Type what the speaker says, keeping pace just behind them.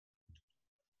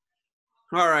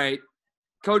All right.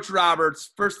 Coach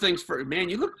Roberts, first things first. Man,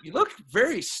 you look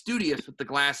very studious with the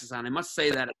glasses on. I must say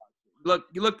that.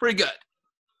 You look pretty good.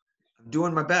 I'm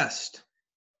doing my best.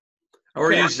 How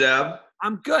are you, Zeb?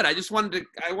 I'm good. I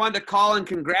wanted to call and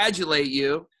congratulate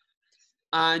you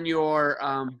on your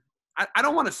I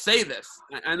don't want to say this.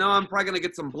 I know I'm probably going to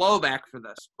get some blowback for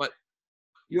this, but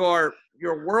your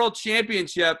world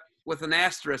championship with an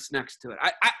asterisk next to it.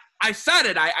 I said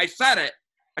it. I said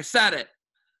it.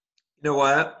 You know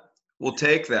what? We'll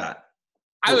take that.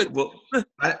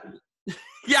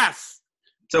 Yes.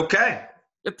 It's okay.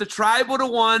 If the Tribe would have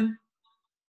won,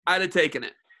 I'd have taken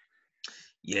it.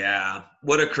 Yeah.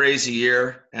 What a crazy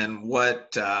year, and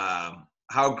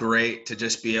how great to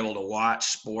just be able to watch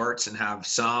sports and have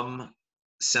some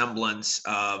semblance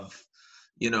of,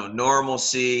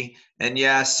 normalcy. And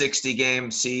 60-game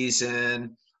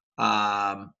season.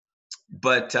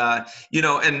 But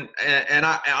and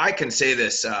I can say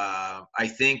this, I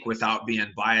think, without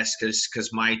being biased,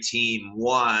 because my team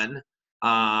won.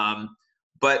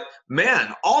 But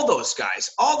man, all those guys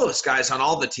on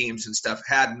all the teams and stuff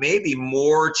had maybe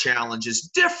more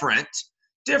challenges, different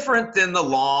than the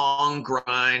long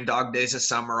grind, dog days of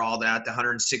summer, all that, the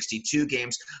 162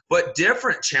 games, but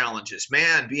different challenges,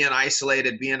 man, being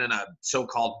isolated, being in a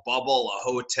so-called bubble, a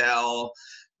hotel,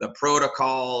 the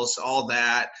protocols, all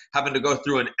that, having to go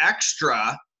through an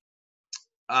extra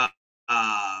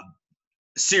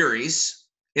series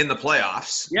in the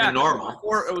playoffs, than normal.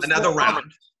 It was another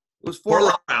round. It was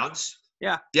four rounds.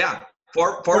 Yeah. Yeah.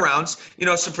 Four rounds.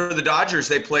 So for the Dodgers,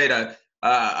 they played a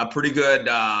pretty good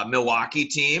Milwaukee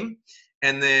team.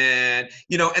 And then,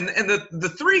 and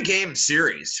the 3-game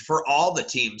series for all the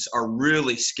teams are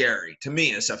really scary to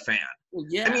me as a fan. Well,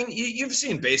 yeah. I mean, you've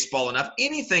seen baseball enough.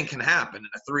 Anything can happen in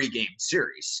a 3-game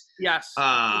series. Yes.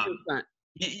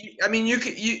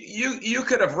 You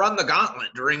could have run the gauntlet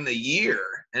during the year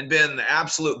and been the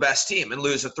absolute best team and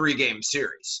lose a 3-game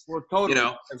series. Well, totally.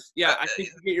 Yeah, I think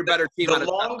you get your better team.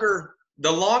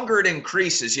 The longer it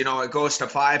increases, it goes to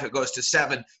 5, it goes to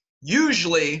 7.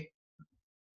 Usually,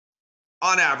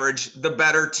 on average, the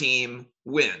better team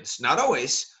wins. Not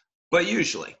always, but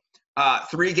usually.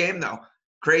 3-game, though,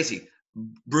 crazy.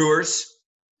 Brewers,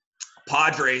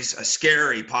 Padres, a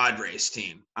scary Padres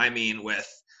team. I mean, with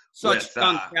young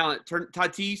talent.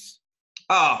 Tatis.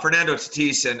 Oh, Fernando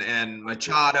Tatis and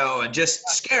Machado, and just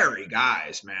scary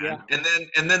guys, man. Yeah.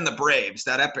 And then the Braves,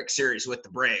 that epic series with the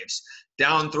Braves,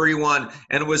 down 3-1,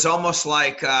 and it was almost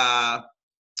like it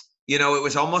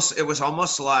was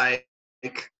almost like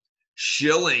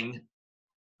Schilling,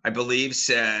 I believe,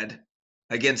 said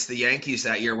against the Yankees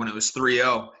that year when it was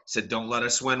 3-0, said, "Don't let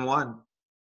us win one."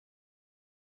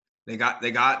 They got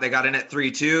in at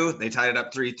 3-2. They tied it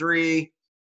up 3-3.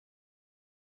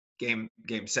 Game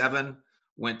 7,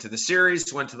 went to the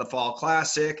series, went to the Fall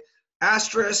Classic.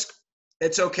 Asterisk,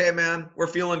 it's okay, man. We're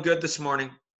feeling good this morning.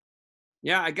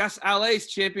 Yeah, I guess LA's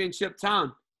championship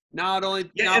town. Not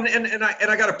only. Yeah, and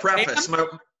I got to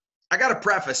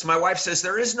preface. My wife says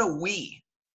there is no we.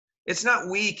 It's not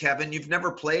we, Kevin. You've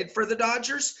never played for the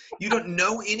Dodgers. You don't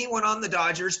know anyone on the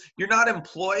Dodgers. You're not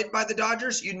employed by the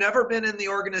Dodgers. You've never been in the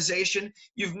organization.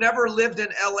 You've never lived in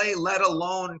LA, let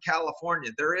alone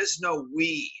California. There is no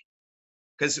we.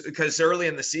 Because early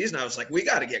in the season, I was like, we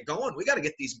got to get going. We got to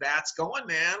get these bats going,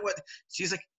 man. She's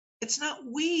like, it's not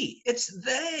we. It's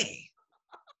they.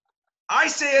 I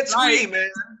say it's right. We,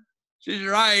 man. She's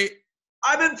right.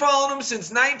 I've been following them since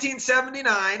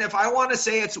 1979. If I want to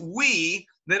say it's we,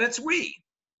 then it's we.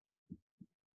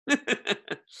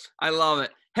 I love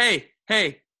it. Hey,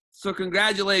 so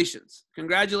congratulations.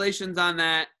 Congratulations on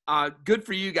that. Good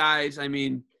for you guys. I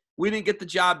mean, we didn't get the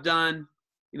job done.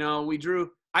 We drew.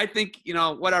 I think,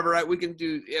 whatever, right? We can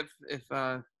do if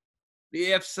the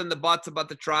ifs and the buts about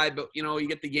the Tribe, but, you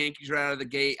get the Yankees right out of the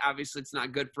gate. Obviously, it's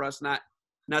not good for us, not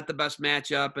the best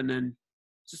matchup, and then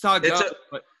it's just how it goes.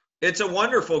 It's a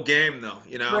wonderful game, though,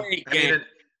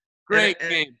 Great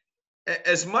game.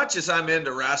 As much as I'm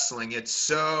into wrestling, it's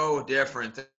so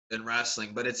different than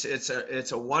wrestling, but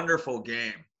it's a wonderful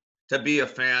game to be a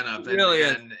fan of. It really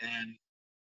is. And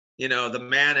the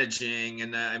managing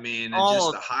and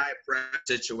just the high press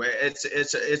situation.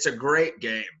 It's a great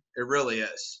game. It really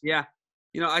is. Yeah.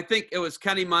 I think it was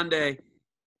Kenny Monday.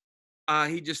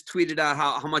 He just tweeted out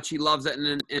how much he loves it.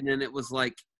 And then it was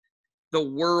like the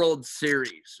World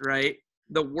Series, right?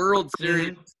 The World Series.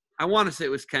 Mm-hmm. I want to say it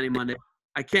was Kenny Monday.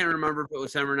 I can't remember if it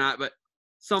was him or not, but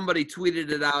somebody tweeted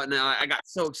it out, and I got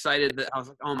so excited that I was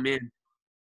like, oh man,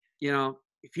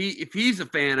 if he's a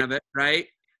fan of it, right?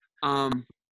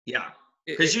 Yeah.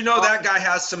 Because that guy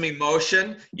has some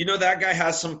emotion. That guy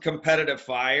has some competitive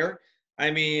fire.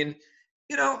 I mean,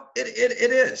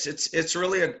 It is. It's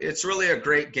really a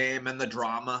great game, and the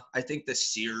drama. I think the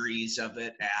series of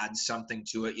it adds something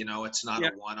to it. It's not Yeah.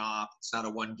 a one-off. It's not a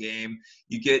one game.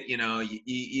 You get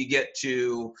you get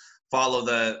to follow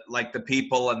the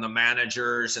people and the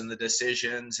managers and the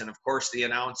decisions, and of course the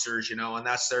announcers. And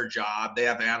that's their job. They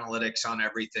have analytics on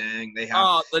everything. They have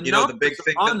Oh, the numbers the big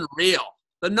thing. are unreal.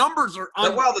 The numbers are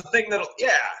unreal. Well,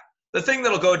 the thing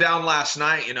that'll go down last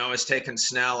night, is taking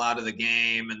Snell out of the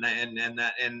game,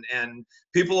 and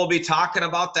people will be talking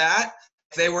about that.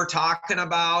 They were talking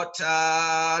about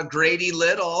Grady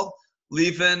Little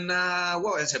leaving,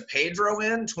 Pedro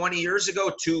in 20 years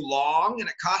ago too long, and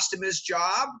it cost him his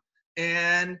job.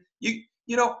 And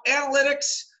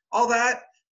analytics, all that.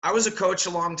 I was a coach a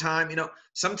long time.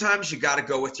 Sometimes you got to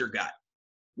go with your gut.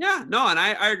 Yeah, no, and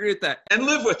I agree with that. And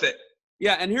live with it.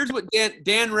 Yeah, and here's what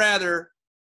Dan Rather.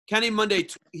 Kenny Monday,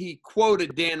 he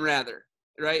quoted Dan Rather,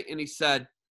 right? And he said,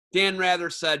 Dan Rather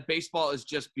said, baseball is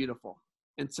just beautiful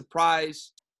and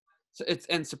surprising,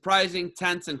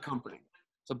 tense, and comforting.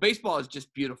 So baseball is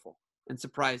just beautiful and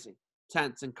surprising,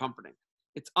 tense, and comforting.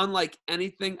 It's unlike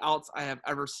anything else I have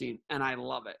ever seen, and I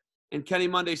love it. And Kenny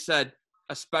Monday said,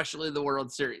 especially the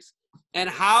World Series. And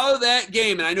how that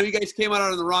game, and I know you guys came out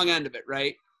on the wrong end of it,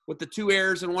 right? With the 2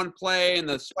 errors in one play and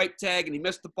the swipe tag, and he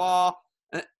missed the ball.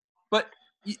 But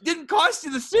it didn't cost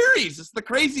you the series. It's the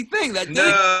crazy thing.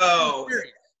 No,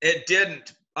 it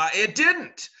didn't. It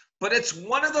didn't. But it's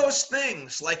one of those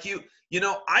things. Like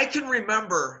I can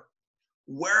remember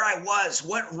where I was,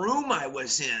 what room I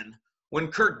was in when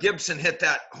Kirk Gibson hit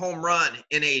that home run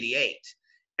in '88.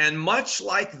 And much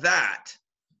like that,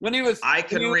 I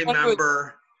can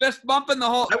remember fist bumping the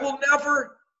whole.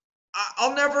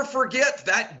 I'll never forget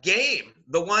that game.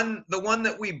 The one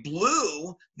that we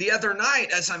blew the other night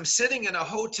as I'm sitting in a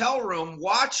hotel room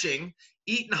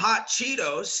eating hot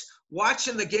Cheetos,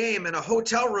 watching the game in a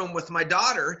hotel room with my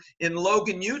daughter in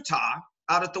Logan, Utah,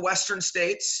 out at the Western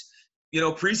States,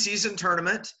 preseason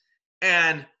tournament.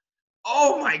 And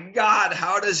oh my God,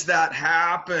 how does that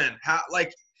happen?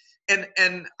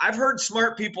 And I've heard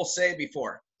smart people say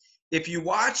before, if you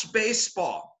watch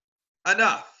baseball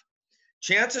enough,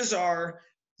 chances are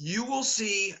you will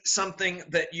see something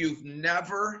that you've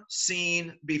never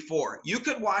seen before. You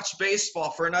could watch baseball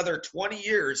for another 20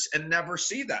 years and never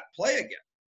see that play again.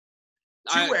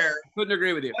 Couldn't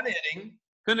agree with you. 1 inning.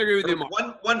 Couldn't agree with you more.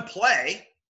 One play.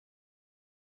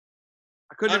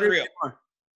 I couldn't agree with you more.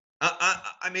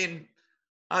 I mean,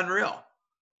 unreal.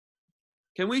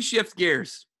 Can we shift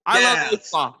gears? I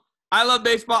love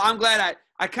baseball. I'm glad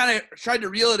I kind of tried to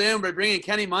reel it in by bringing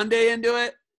Kenny Monday into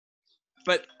it.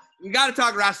 But you got to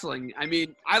talk wrestling. I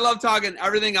mean, I love talking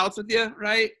everything else with you,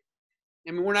 right?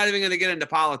 I mean, we're not even going to get into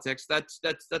politics. That's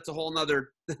a whole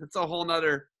nother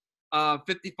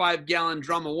 55-gallon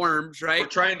drum of worms, right? We're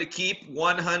trying to keep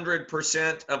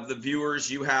 100% of the viewers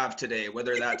you have today,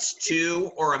 whether that's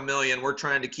 2 or 1 million. We're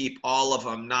trying to keep all of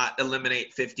them, not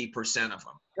eliminate 50% of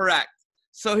them. Correct.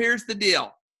 So here's the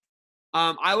deal.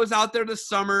 I was out there this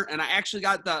summer, and I actually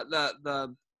got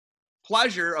the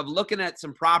pleasure of looking at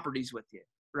some properties with you,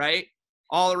 right?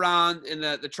 All around in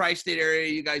the tri-state area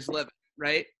you guys live in,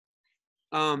 right?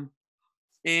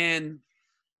 And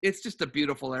it's just a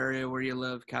beautiful area where you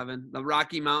live, Kevin. The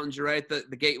Rocky Mountains, you're right.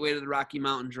 The gateway to the Rocky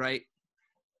Mountains, right?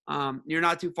 You're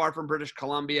not too far from British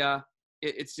Columbia.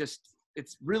 It's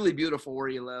really beautiful where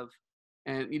you live.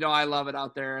 And, I love it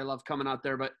out there. I love coming out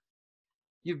there. But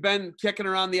you've been kicking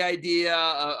around the idea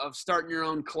of starting your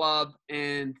own club,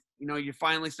 and, you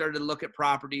finally started to look at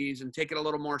properties and take it a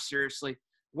little more seriously.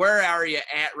 Where are you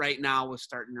at right now with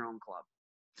starting your own club?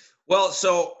 Well,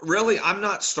 so really, I'm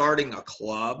not starting a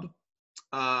club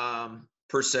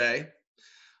per se,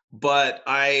 but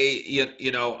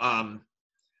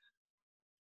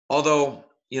although,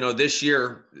 this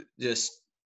year just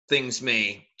things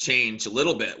may change a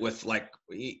little bit with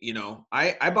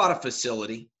I bought a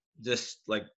facility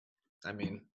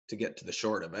to get to the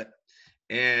short of it.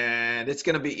 And it's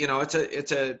going to be,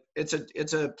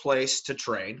 it's a place to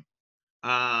train.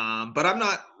 But I'm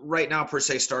not right now per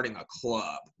se starting a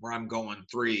club where I'm going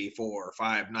 3, 4,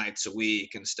 5 nights a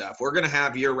week and stuff. We're going to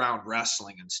have year-round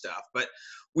wrestling and stuff, but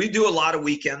we do a lot of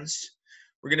weekends.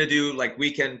 We're going to do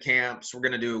weekend camps. We're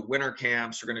going to do winter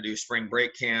camps. We're going to do spring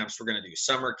break camps. We're going to do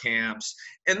summer camps.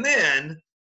 And then,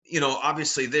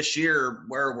 obviously this year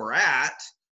where we're at,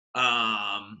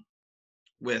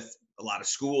 with a lot of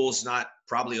schools not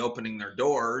probably opening their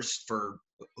doors for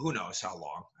who knows how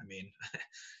long. I mean,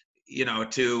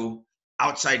 to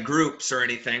outside groups or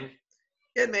anything.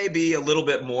 It may be a little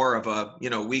bit more of a,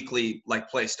 weekly like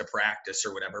place to practice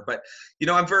or whatever, but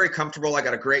I'm very comfortable. I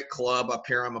got a great club up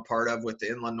here I'm a part of with the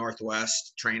Inland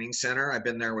Northwest Training Center. I've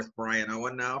been there with Brian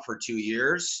Owen now for 2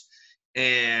 years,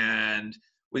 and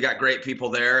we got great people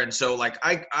there. And so like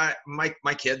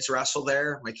my kids wrestle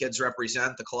there. My kids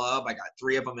represent the club. I got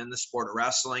 3 of them in the sport of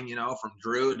wrestling, from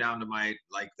Drew down to my,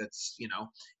 like, that's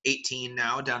 18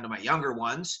 now, down to my younger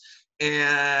ones.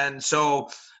 And so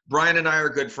Brian and I are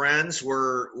good friends.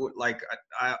 We're like,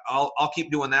 I'll keep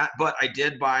doing that. But I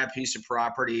did buy a piece of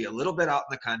property a little bit out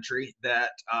in the country that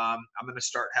I'm going to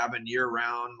start having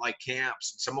year-round like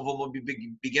camps. Some of them will be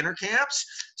beginner camps.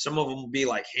 Some of them will be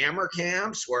like hammer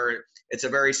camps, where it's a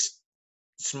very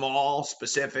small,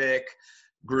 specific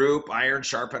group, iron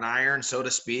sharpen iron, so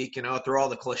to speak. Throw all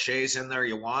the cliches in there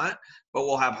you want, but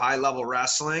we'll have high-level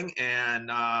wrestling, and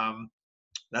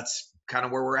that's kind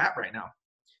of where we're at right now.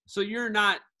 So you're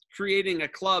not creating a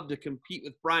club to compete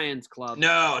with Brian's club.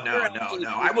 No.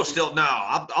 I will still,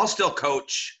 I'll still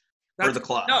coach for the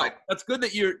club. No, that's good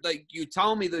that you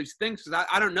tell me those things, because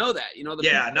I don't know that.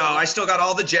 I still got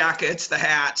all the jackets, the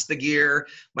hats, the gear.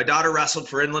 My daughter wrestled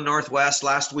for Inland Northwest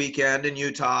last weekend in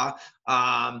Utah.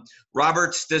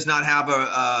 Roberts does not have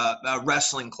a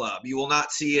wrestling club. You will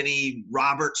not see any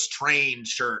Roberts trained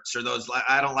shirts or those.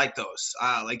 I don't like those.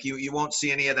 You won't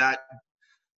see any of that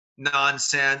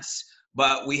nonsense.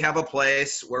 But we have a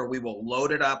place where we will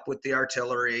load it up with the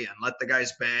artillery and let the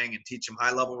guys bang and teach them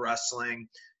high-level wrestling.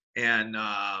 And,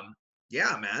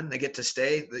 yeah, man, they get to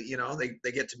stay,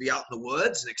 they get to be out in the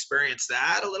woods and experience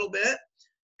that a little bit.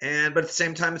 But at the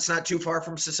same time, it's not too far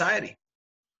from society.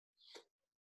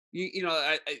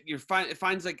 It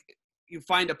finds like you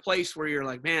find a place where you're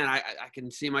like, man, I can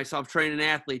see myself training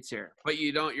athletes here, but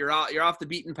you don't, you're off the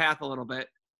beaten path a little bit.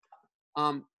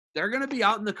 They're going to be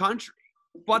out in the country,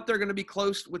 but they're going to be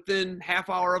close within half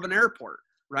hour of an airport,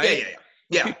 right?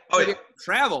 Yeah. Oh, yeah.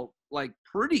 Travel like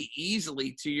pretty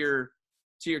easily to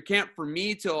your camp. For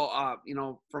me to,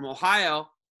 from Ohio,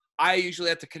 I usually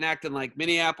have to connect in like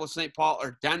Minneapolis, St. Paul,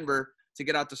 or Denver to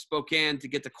get out to Spokane, to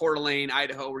get to Coeur d'Alene,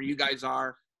 Idaho, where you guys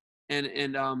are,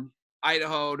 and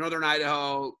Idaho, Northern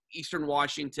Idaho, Eastern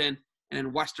Washington,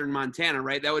 and Western Montana,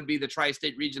 right? That would be the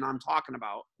tri-state region I'm talking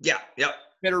about. Yeah. Yep.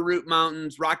 Bitterroot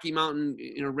Mountains, Rocky Mountain,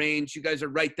 range. You guys are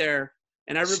right there,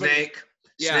 and everybody.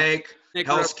 Snake,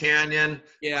 Hell's Canyon,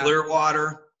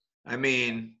 Clearwater. I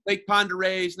mean, Lake Pend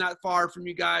Oreille is not far from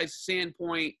you guys.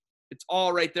 Sandpoint, it's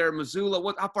all right there.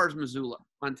 Missoula, how far is Missoula,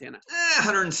 Montana?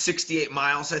 168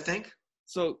 miles, I think.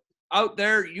 So out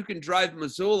there, you can drive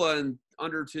Missoula in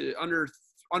under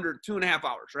 2.5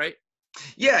 hours, right?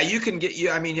 Yeah, you can get you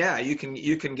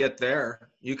can get there.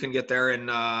 You can get there in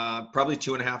probably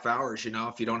 2.5 hours,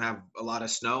 if you don't have a lot of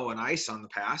snow and ice on the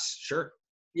pass. Sure.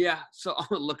 Yeah. So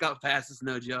Lookout Pass is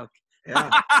no joke. Yeah.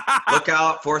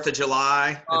 Lookout, 4th of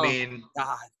July. Oh, I mean,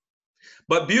 God.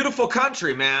 But beautiful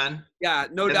country, man. Yeah,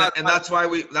 no doubt. And that's why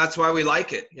we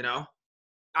like it,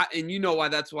 And you know why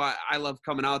that's why I love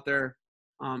coming out there.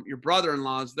 Your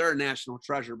brother-in-laws, they're a national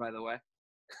treasure, by the way.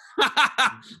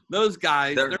 Those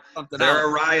guys, they're something else. They're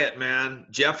a riot, man.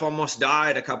 Jeff almost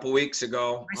died a couple weeks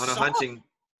ago on a hunting.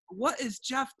 What is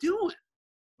Jeff doing?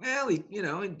 Well,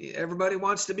 everybody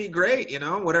wants to be great,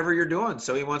 whatever you're doing.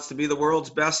 So he wants to be the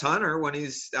world's best hunter when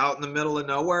he's out in the middle of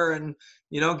nowhere and,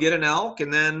 get an elk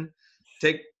and then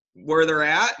take where they're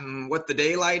at and what the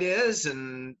daylight is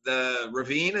and the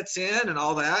ravine it's in and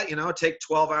all that, take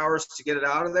 12 hours to get it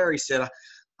out of there. He said,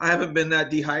 I haven't been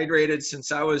that dehydrated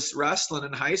since I was wrestling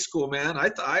in high school, man.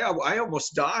 I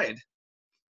almost died.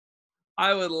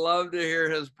 I would love to hear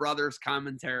his brother's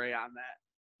commentary on that.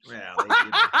 Well,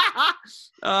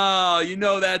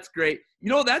 oh, that's great.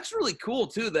 That's really cool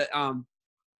too, that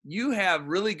you have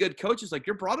really good coaches. Like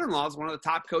your brother-in-law is one of the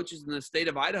top coaches in the state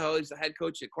of Idaho. He's the head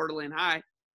coach at Coeur d'Alene High.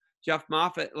 Jeff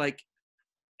Moffitt, like,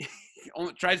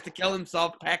 tries to kill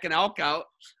himself packing elk out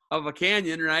of a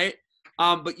canyon, right?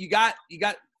 But you got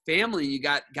family, you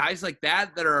got guys like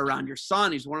that are around. Your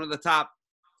son, he's one of the top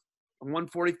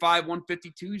 145,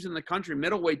 152s in the country,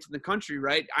 middleweights in the country,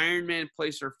 right? Ironman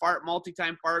placer,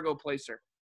 multi-time Fargo placer.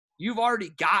 You've already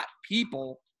got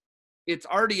people. It's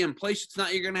already in place. It's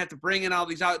not you're going to have to bring in all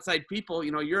these outside people.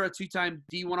 You're a 2-time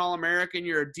D1 All-American.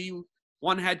 You're a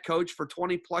D1 head coach for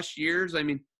 20-plus years. I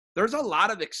mean, there's a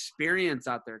lot of experience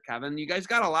out there, Kevin. You guys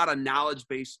got a lot of knowledge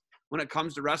base when it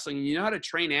comes to wrestling, and you know how to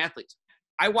train athletes.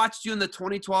 I watched you in the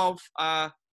 2012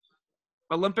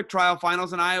 Olympic trial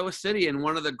finals in Iowa City in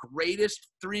one of the greatest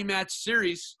 3-match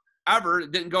series ever.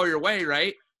 It didn't go your way,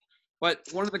 right? But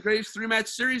one of the greatest 3-match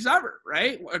series ever,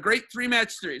 right? A great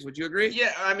 3-match series. Would you agree?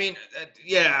 Yeah, I mean,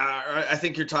 yeah. I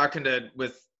think you're talking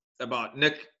with about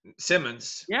Nick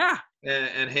Simmons Yeah.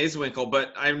 and Hazewinkle,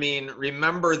 but I mean,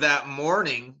 remember that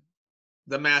morning,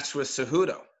 the match with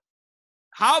Cejudo.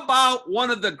 How about one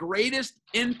of the greatest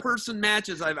in-person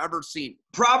matches I've ever seen?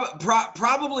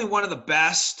 Probably one of the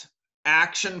best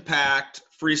action-packed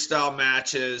freestyle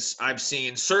matches I've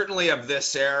seen, certainly of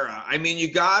this era. I mean,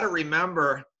 you got to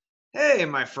remember, hey,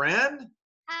 my friend.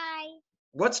 Hi.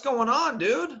 What's going on,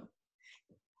 dude?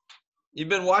 You've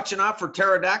been watching out for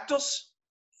pterodactyls?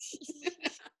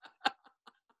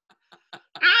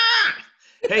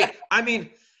 Hey, I mean,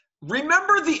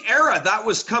 remember the era that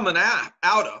was coming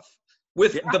out of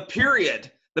with the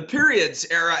periods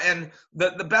era and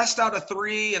the best out of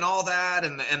three and all that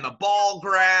and the ball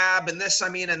grab and this, I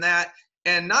mean, and that.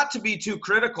 And not to be too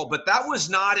critical, but that was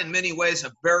not in many ways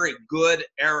a very good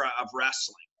era of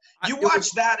wrestling. You watch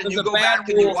that and you go back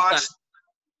and you watch.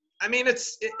 I mean,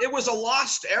 it was a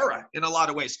lost era in a lot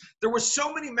of ways. There were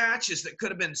so many matches that could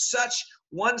have been such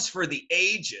ones for the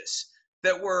ages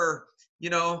that were, you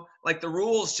know, like the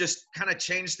rules just kind of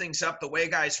changed things up, the way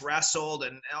guys wrestled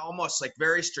and almost like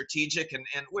very strategic and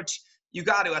which you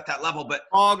got to at that level, but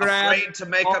afraid to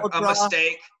make a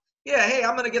mistake. Yeah, hey,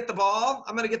 I'm going to get the ball.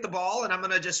 I'm going to get the ball, and I'm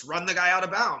going to just run the guy out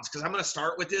of bounds because I'm going to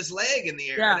start with his leg in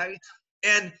the air. Yeah.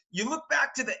 And you look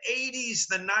back to the 80s,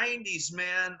 the 90s,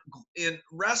 man, in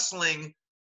wrestling,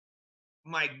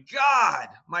 my God,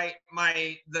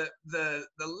 the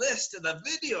list of the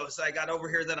videos I got over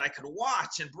here that I could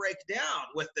watch and break down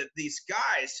with these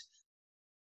guys.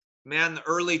 Man, the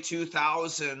early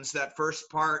 2000s, that first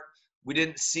part, we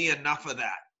didn't see enough of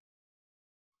that.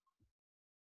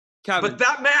 Kevin, but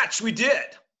that match we did.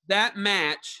 That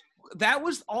match, that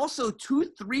was also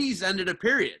 2 threes ended a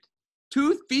period.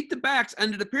 2 feet to backs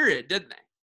ended a period, didn't they?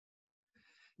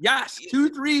 Yes, 2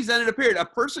 threes ended a period. A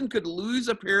person could lose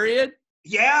a period.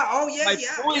 Yeah. Oh, yeah.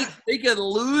 Yeah. They could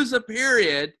lose a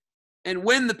period and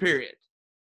win the period.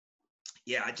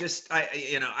 Yeah.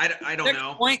 I don't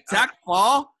know. Point tech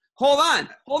fall. Hold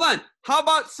on. How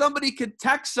about somebody could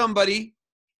text somebody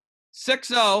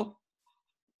 6-0,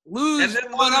 lose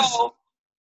 1-0.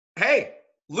 Hey,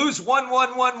 lose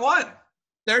 1-1-1-1.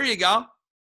 There you go.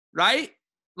 Right?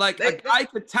 Like a guy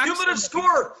could text cumulative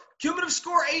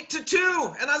score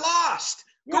 8-2, and I lost.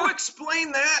 Yeah. Go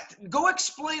explain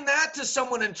that to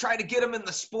someone and try to get them in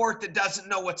the sport that doesn't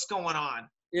know what's going on.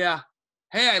 Yeah.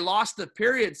 Hey, I lost the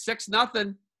period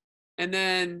 6-0, and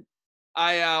then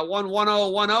I won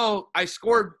 1-0. I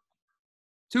scored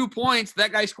 2 points.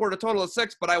 That guy scored a total of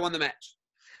 6, but I won the match.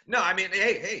 No, I mean,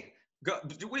 hey. Go,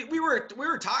 we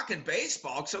were talking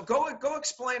baseball, so go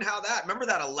explain how that. Remember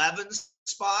that 11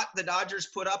 spot the Dodgers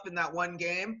put up in that one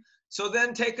game? So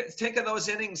then take those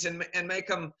innings and make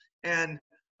them, and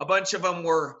a bunch of them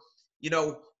were,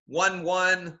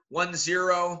 1-1,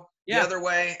 1-0 the other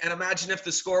way. And imagine if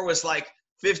the score was like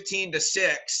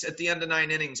 15-6 at the end of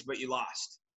 9 innings, but you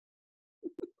lost.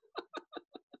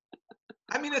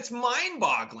 I mean, it's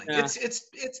mind-boggling. Yeah. It's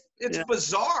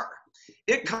bizarre.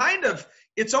 It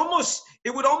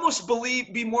would almost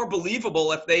be more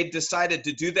believable if they decided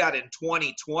to do that in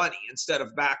 2020 instead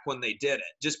of back when they did it,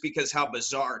 just because how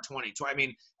bizarre 2020. I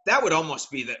mean, that would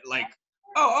almost be that, like,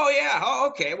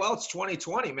 okay, well, it's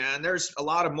 2020, man. There's a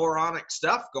lot of moronic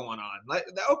stuff going on. Like,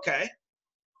 okay.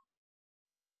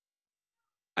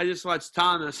 I just watched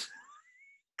Thomas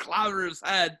clobber his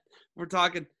head. We're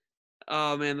talking,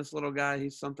 oh man, this little guy,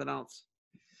 he's something else.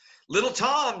 Little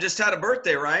Tom just had a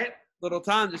birthday, right? Little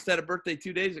Tom just had a birthday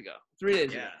 3 days ago.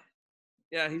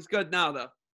 Yeah, he's good now though.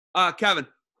 Kevin,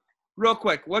 real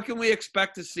quick, what can we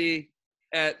expect to see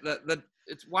at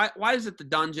why is it the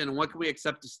dungeon, and what can we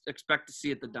expect to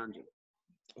see at the dungeon?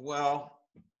 Well,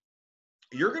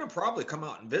 you're going to probably come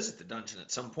out and visit the dungeon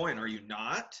at some point, are you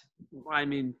not? Well, I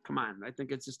mean, come on. I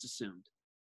think it's just assumed.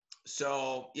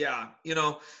 So, yeah,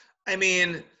 I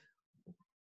mean,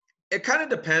 it kind of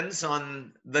depends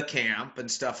on the camp and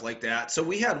stuff like that. So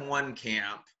we had one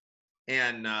camp,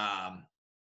 and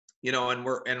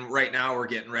and right now we're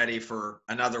getting ready for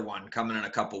another one coming in a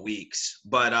couple weeks.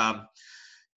 But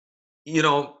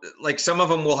like some of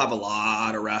them will have a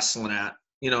lot of wrestling at.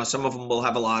 Some of them will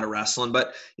have a lot of wrestling,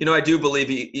 but I do believe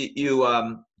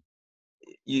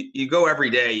you go every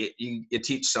day. You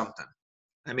teach something.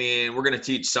 I mean, we're going to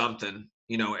teach something,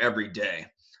 every day.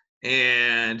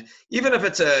 And even if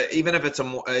it's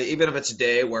a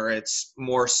day where it's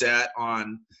more set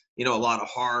on, a lot of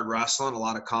hard wrestling, a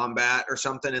lot of combat or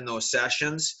something in those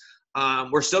sessions,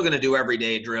 we're still going to do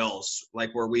everyday drills,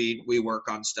 like where we work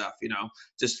on stuff,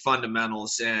 just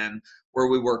fundamentals, and where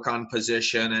we work on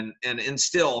position and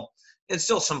instill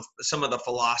some of the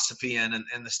philosophy and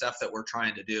the stuff that we're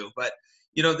trying to do. But,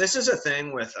 this is a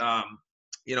thing with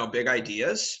big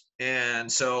ideas.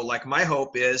 And so like my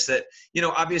hope is that,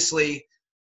 obviously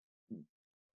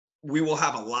we will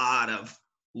have a lot of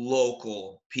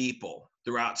local people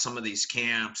throughout some of these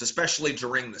camps, especially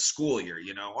during the school year.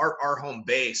 Our home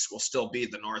base will still be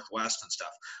the Northwest and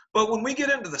stuff. But when we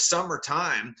get into the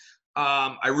summertime,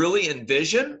 I really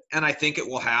envision, and I think it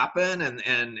will happen,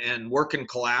 and working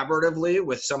collaboratively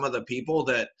with some of the people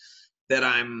that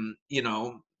I'm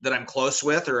close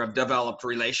with or have developed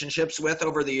relationships with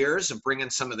over the years, of bringing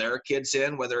some of their kids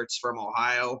in, whether it's from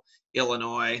Ohio,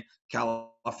 Illinois,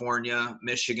 California,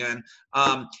 Michigan.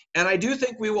 And I do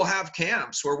think we will have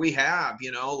camps where we have,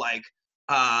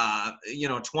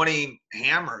 20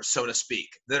 hammers, so to speak,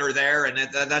 that are there, and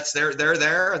they're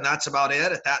there, and that's about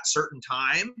it at that certain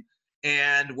time.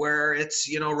 And where it's,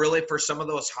 really for some of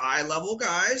those high level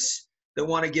guys that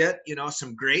want to get,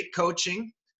 some great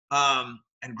coaching,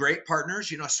 and great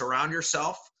partners. Surround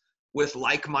yourself with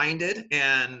like-minded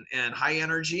and high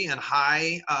energy and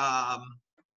high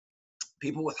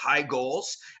people with high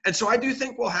goals. And so I do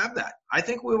think we'll have that. I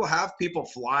think we will have people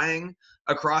flying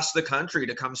across the country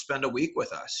to come spend a week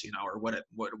with us, or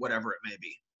whatever it may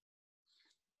be.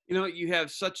 You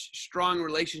have such strong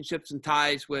relationships and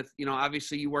ties with,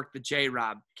 obviously you worked the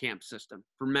J-Rob camp system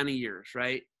for many years,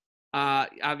 right?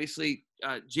 Obviously,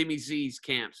 Jimmy Z's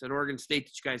camps at Oregon State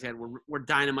that you guys had were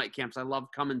dynamite camps. I love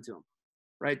coming to them,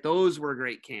 right? Those were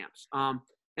great camps.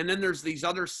 And then there's these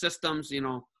other systems,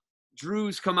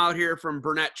 Drew's come out here from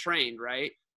Burnett trained,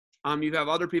 right? You have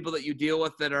other people that you deal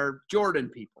with that are Jordan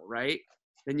people, right?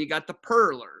 Then you got the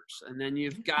Pearlers, and then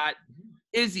you've got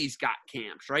Izzy's got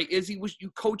camps, right? You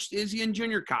coached Izzy in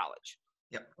junior college.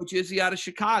 Yep. Coach Izzy out of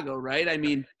Chicago, right? I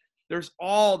mean, there's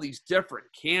all these different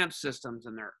camp systems,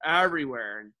 and they're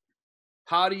everywhere. And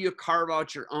how do you carve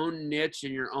out your own niche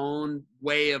and your own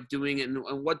way of doing it, and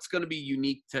what's going to be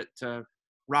unique to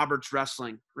Roberts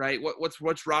Wrestling, right?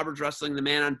 What's Roberts Wrestling, the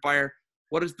Man on Fire?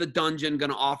 What is the Dungeon going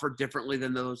to offer differently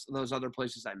than those other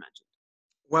places I mentioned?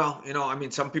 Well,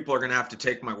 some people are going to have to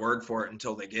take my word for it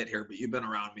until they get here, but you've been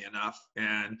around me enough.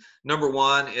 And number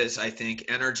one is, I think,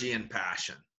 energy and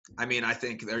passion. I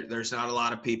think there's not a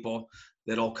lot of people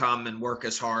that'll come and work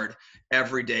as hard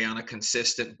every day on a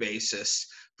consistent basis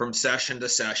from session to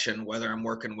session, whether I'm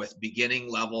working with beginning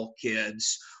level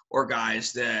kids or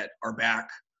guys that are back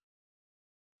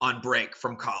on break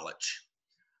from college.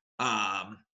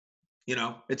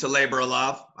 It's a labor of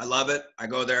love. I love it. I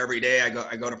go there every day. I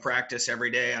go to practice every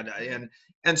day.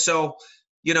 And so,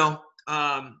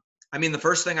 the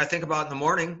first thing I think about in the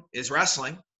morning is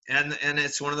wrestling. And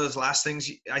it's one of those last things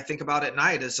I think about at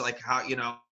night is like how,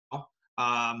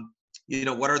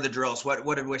 what are the drills?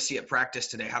 What did we see at practice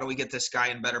today? How do we get this guy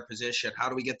in better position? How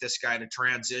do we get this guy to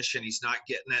transition? He's not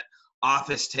getting it off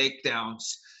his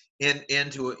takedowns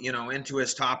into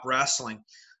his top wrestling.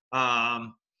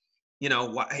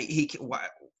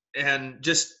 And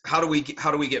just how do we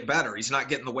get better? He's not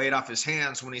getting the weight off his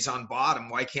hands when he's on bottom.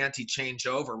 Why can't he change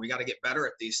over? We got to get better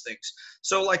at these things.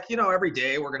 So every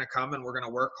day we're going to come and we're going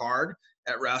to work hard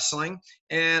at wrestling.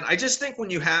 And I just think when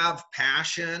you have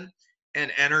passion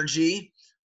and energy,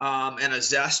 and a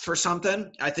zest for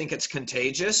something, I think it's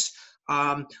contagious.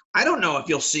 I don't know if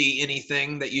you'll see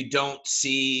anything that you don't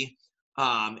see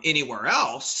anywhere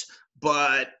else,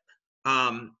 but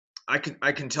I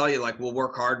can tell you, we'll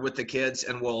work hard with the kids,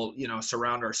 and we'll,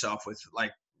 surround ourselves with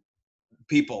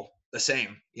people the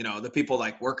same, the people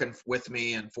working with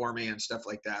me and for me and stuff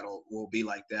like that will be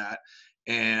like that.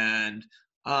 And,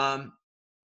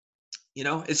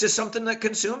 it's just something that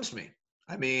consumes me.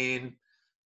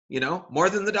 More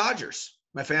than the Dodgers,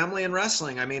 my family and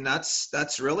wrestling. That's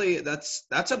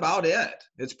about it.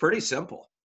 It's pretty simple.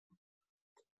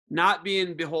 Not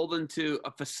being beholden to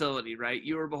a facility, right?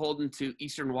 You were beholden to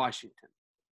Eastern Washington,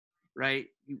 right?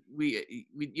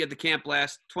 You had the camp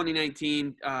last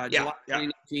 2019, July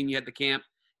 2019. You had the camp.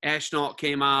 Ashnault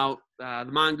came out. The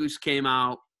Mongoose came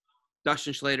out.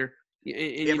 Dustin Schlater.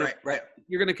 Right.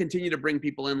 You're going to continue to bring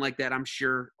people in like that, I'm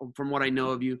sure, from what I know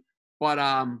of you. But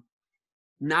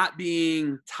not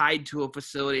being tied to a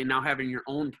facility and now having your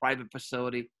own private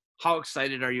facility, how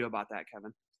excited are you about that,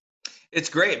 Kevin? It's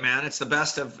great, man. It's the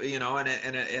best of, and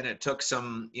it took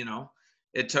some,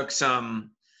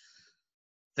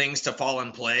 things to fall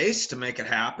in place to make it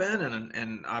happen.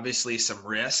 And obviously some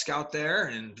risk out there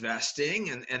and investing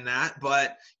and that,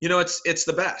 but it's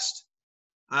the best.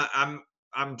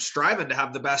 I'm striving to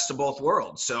have the best of both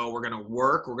worlds. So we're going to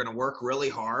work really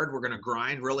hard. We're going to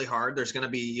grind really hard. There's going to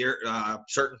be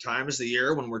certain times of the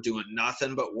year when we're doing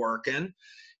nothing but working.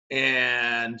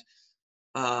 And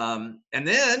then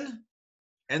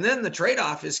the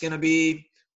trade-off is going to be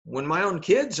when my own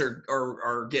kids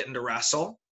are getting to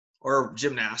wrestle or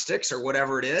gymnastics or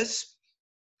whatever it is,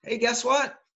 hey, guess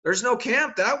what? There's no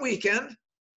camp that weekend.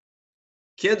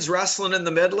 Kids wrestling in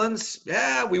the Midlands.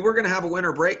 Yeah, we were going to have a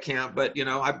winter break camp, but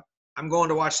I'm going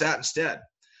to watch that instead.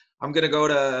 I'm going to go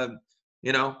to,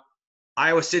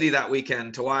 Iowa City that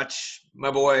weekend to watch my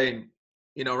boy,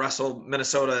 wrestle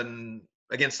Minnesota and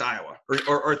against Iowa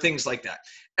or things like that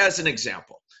as an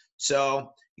example.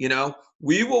 So,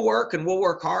 we will work and we'll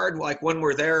work hard like when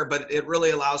we're there, but it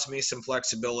really allows me some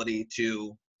flexibility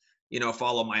to,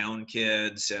 follow my own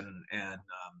kids and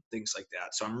things like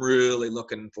that. So I'm really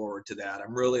looking forward to that.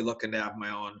 I'm really looking to have my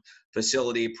own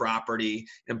facility, property,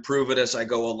 improve it as I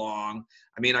go along.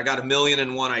 I mean, I got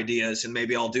 1,000,001 ideas and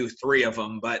maybe I'll do 3 of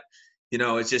them, but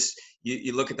it's just,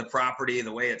 you look at the property,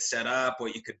 the way it's set up,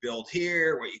 what you could build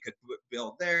here, what you could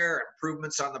build there,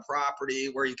 improvements on the property,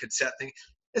 where you could set things.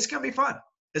 It's going to be fun.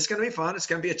 It's going to be fun. It's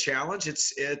going to be a challenge.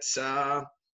 It's a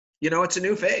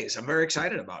new phase. I'm very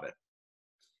excited about it.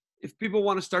 If people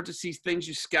want to start to see things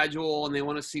you schedule and they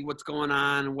want to see what's going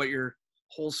on and what your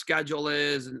whole schedule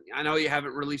is, and I know you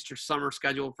haven't released your summer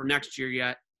schedule for next year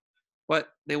yet, but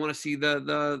they want to see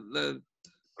the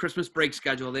Christmas break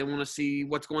schedule. They want to see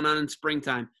what's going on in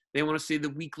springtime. They want to see the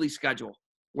weekly schedule.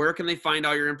 Where can they find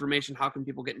all your information? How can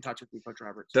people get in touch with you, Coach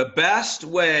Roberts? The best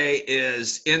way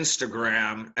is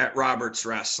Instagram at Roberts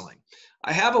Wrestling.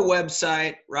 I have a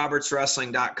website,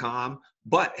 robertswrestling.com.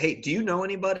 But hey, do you know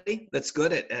anybody that's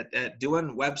good at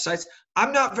doing websites?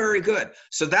 I'm not very good.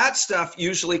 So that stuff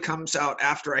usually comes out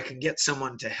after I can get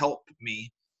someone to help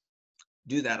me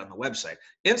do that on the website.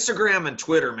 Instagram and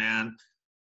Twitter, man.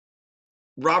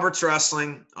 Roberts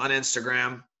Wrestling on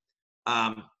Instagram.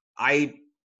 I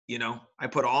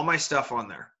put all my stuff on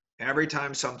there. Every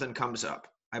time something comes up,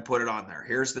 I put it on there.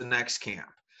 Here's the next camp.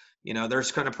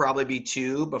 There's going to probably be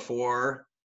 2 before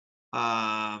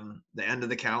the end of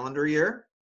the calendar year.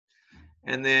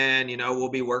 And then, we'll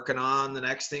be working on the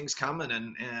next things coming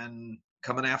and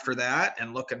coming after that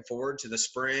and looking forward to the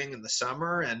spring and the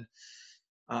summer. And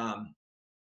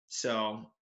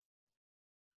so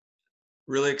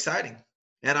really exciting.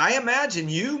 And I imagine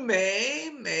you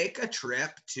may make a trip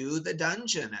to the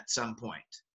dungeon at some point.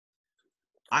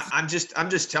 I'm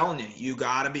just telling you, you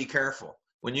got to be careful.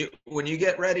 When you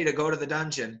get ready to go to the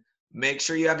dungeon, make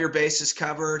sure you have your bases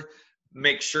covered.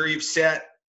 Make sure you've set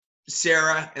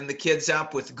Sarah and the kids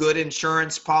up with good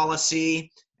insurance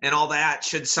policy and all that.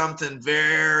 Should something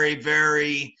very,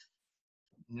 very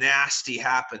nasty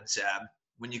happen, Zeb,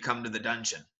 when you come to the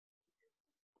dungeon.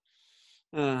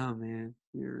 Oh man,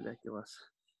 you're ridiculous.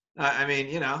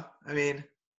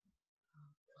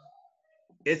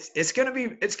 It's gonna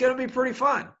be pretty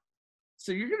fun.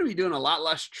 So you're gonna be doing a lot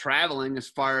less traveling as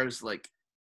far as like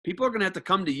people are gonna have to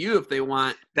come to you if they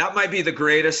want. That might be the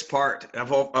greatest part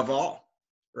of all,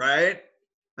 right?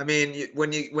 I mean,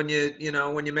 when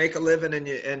you make a living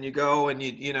and you go and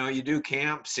you do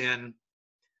camps in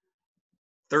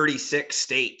 36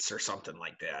 states or something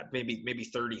like that, maybe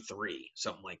 33,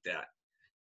 something like that.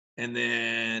 And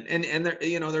then and there,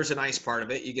 there's a nice part of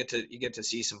it. You get to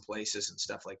see some places and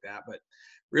stuff like that. But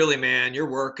really, man, you're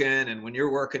working, and when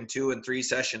you're working 2 and 3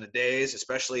 session a days,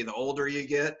 especially the older you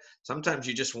get, sometimes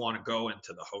you just want to go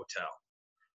into the hotel,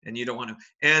 and you don't want to.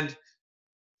 And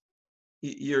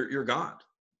you're gone.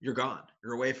 You're gone.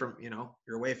 You're away from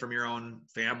your own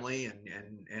family,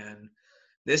 and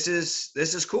this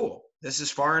is cool. This is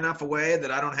far enough away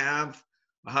that I don't have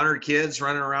 100 kids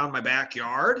running around my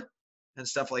backyard and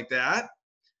stuff like that,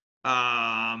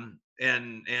 and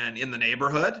in the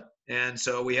neighborhood. And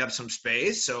so we have some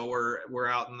space. So we're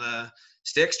out in the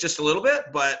sticks just a little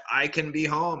bit, but I can be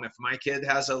home. If my kid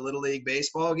has a little league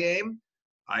baseball game,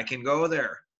 I can go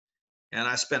there. And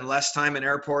I spend less time in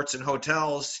airports and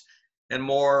hotels and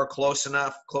more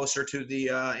closer to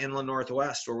the inland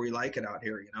Northwest where we like it out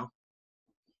here, All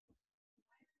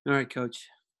right, Coach.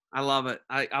 I love it.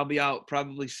 I'll be out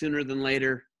probably sooner than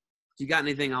later. You got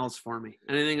anything else for me?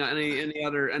 Any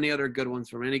other good ones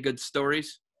for me? Any good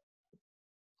stories?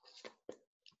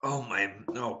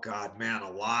 Oh God, man,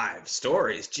 alive.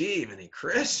 Stories. Gee, many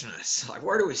Christmas. Like,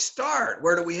 where do we start?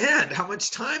 Where do we end? How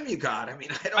much time you got? I mean,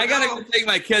 I gotta go take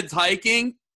my kids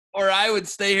hiking, or I would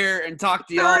stay here and talk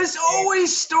to you. There is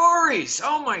always stories.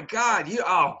 Oh my God.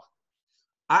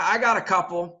 I got a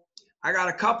couple.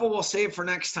 We'll save for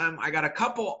next time. I got a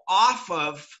couple off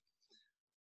of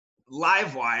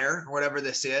Livewire, or whatever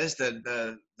this is,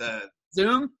 the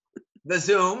Zoom. The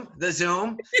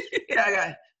Zoom. Yeah, I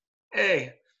got.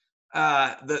 Hey,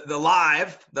 the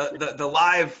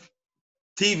live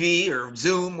TV or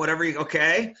Zoom, whatever you.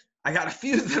 Okay, I got a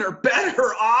few that are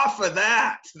better off of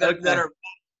that. That are.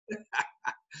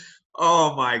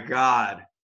 Oh my God.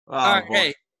 All Oh right. boy.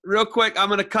 Hey, real quick, I'm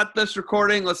going to cut this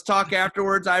recording. Let's talk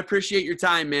afterwards. I appreciate your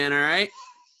time, man. All right.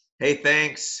 Hey,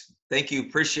 thanks. Thank you.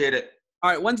 Appreciate it.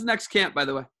 All right. When's the next camp, by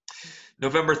the way?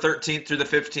 November 13th through the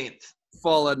 15th.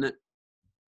 Fall, isn't it?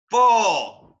 Full.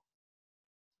 All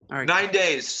right. 9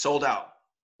 days sold out.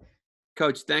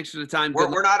 Coach, thanks for the time.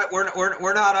 We're not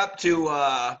up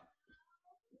to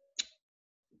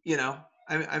you know,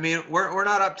 I mean we're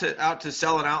not out to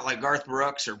selling out like Garth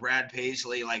Brooks or Brad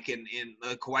Paisley like in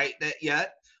Kuwait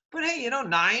yet. But hey,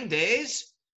 9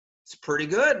 days, it's pretty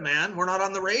good, man. We're not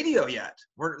on the radio yet.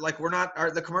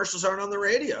 The commercials aren't on the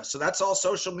radio. So that's all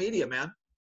social media, man.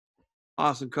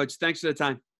 Awesome, Coach. Thanks for the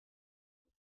time.